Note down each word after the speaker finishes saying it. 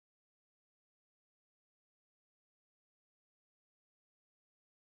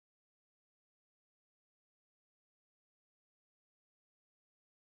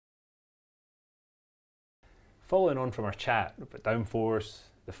following on from our chat about downforce,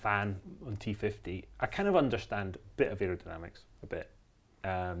 the fan on T.50, I kind of understand a bit of aerodynamics, a bit.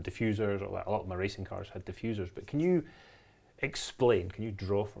 Diffusers, a lot of my racing cars had diffusers, but can you explain, can you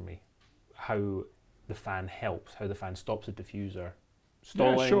draw for me how the fan helps, how the fan stops a diffuser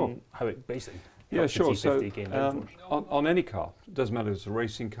stalling, yeah, sure. how it basically yeah, sure. So gain on any car, it doesn't matter if it's a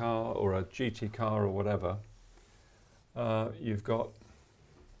racing car or a GT car or whatever, you've got,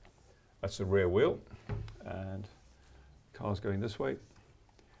 that's the rear wheel, and the car's going this way,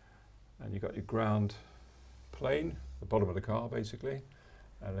 and you've got your ground plane, the bottom of the car basically,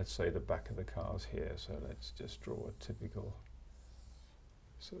 and let's say the back of the car's here, so let's just draw a typical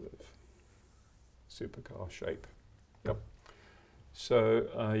sort of supercar shape. Yep.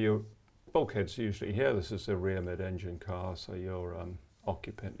 So your bulkhead's usually here. This is a rear mid-engine car, so your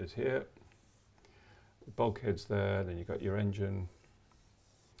occupant is here. The bulkhead's there, then you've got your engine,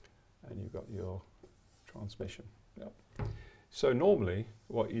 and you've got your transmission. Yep. So normally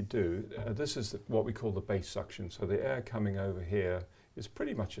what you do, this is what we call the base suction. So the air coming over here is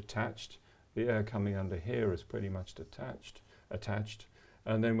pretty much attached. The air coming under here is pretty much attached.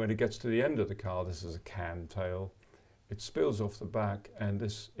 And then when it gets to the end of the car, this is a cam tail. It spills off the back, and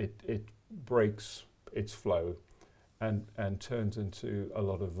it breaks its flow and turns into a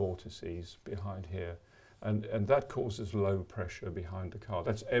lot of vortices behind here. And that causes low pressure behind the car.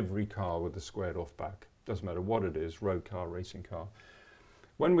 That's every car with a squared off back. Doesn't matter what it is, road car, racing car.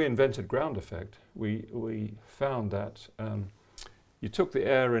 When we invented ground effect, we found that you took the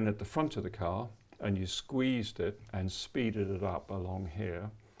air in at the front of the car and you squeezed it and speeded it up along here.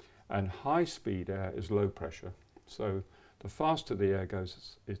 And high speed air is low pressure. So the faster the air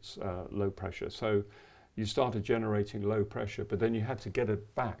goes, it's low pressure. So you started generating low pressure, but then you had to get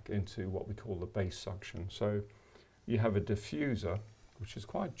it back into what we call the base suction. So you have a diffuser, which is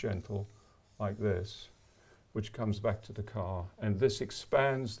quite gentle, like this, which comes back to the car, and this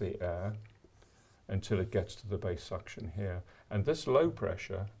expands the air until it gets to the base suction here. And this low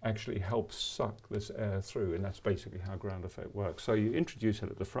pressure actually helps suck this air through, and that's basically how ground effect works. So you introduce it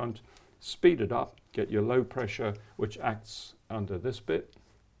at the front, speed it up, get your low pressure, which acts under this bit,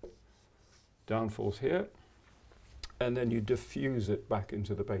 downforce here, and then you diffuse it back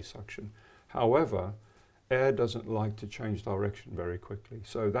into the base suction. However, air doesn't like to change direction very quickly,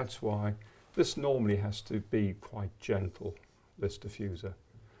 so that's why this normally has to be quite gentle, this diffuser.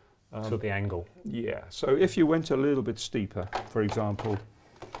 So the angle. Yeah, so if you went a little bit steeper, for example,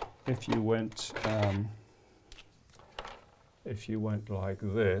 if you went like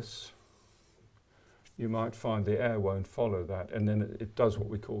this, you might find the air won't follow that, and then it does what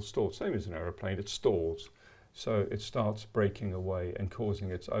we call stall. Same as an aeroplane, it stalls. So it starts breaking away and causing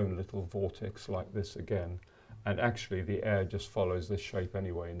its own little vortex like this again. And actually the air just follows this shape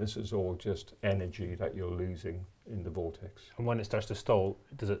anyway, and this is all just energy that you're losing in the vortex. And when it starts to stall,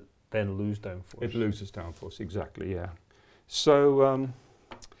 does it then lose downforce? It loses downforce, exactly, yeah. So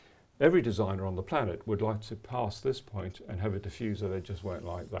every designer on the planet would like to pass this point and have a diffuser that just won't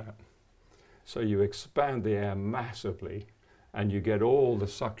like that. So you expand the air massively and you get all the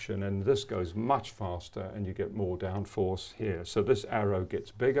suction, and this goes much faster and you get more downforce here. So this arrow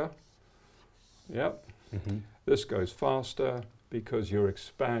gets bigger. Yep. Mm-hmm. This goes faster because you're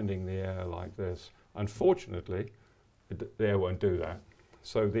expanding the air like this. Unfortunately, the air won't do that.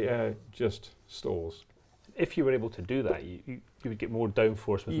 So the air just stalls. If you were able to do that, you would get more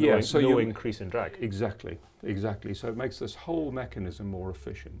downforce with no increase in drag. Exactly, exactly. So it makes this whole mechanism more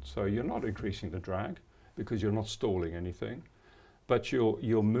efficient. So you're not increasing the drag because you're not stalling anything, but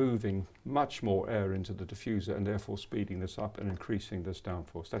you're moving much more air into the diffuser and therefore speeding this up and increasing this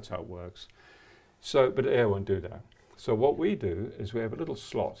downforce. That's how it works. So, but air won't do that. So what we do is we have a little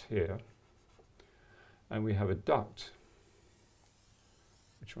slot here, and we have a duct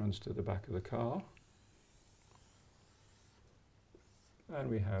which runs to the back of the car, and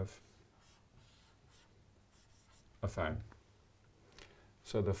we have a fan.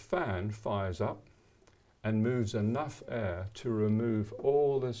 So the fan fires up and moves enough air to remove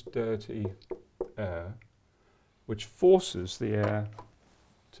all this dirty air, which forces the air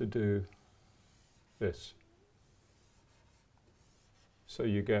to do this. So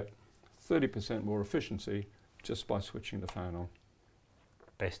you get 30% more efficiency just by switching the fan on.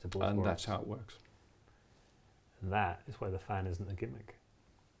 Best of both worlds. And that's how it works. And that is why the fan isn't a gimmick.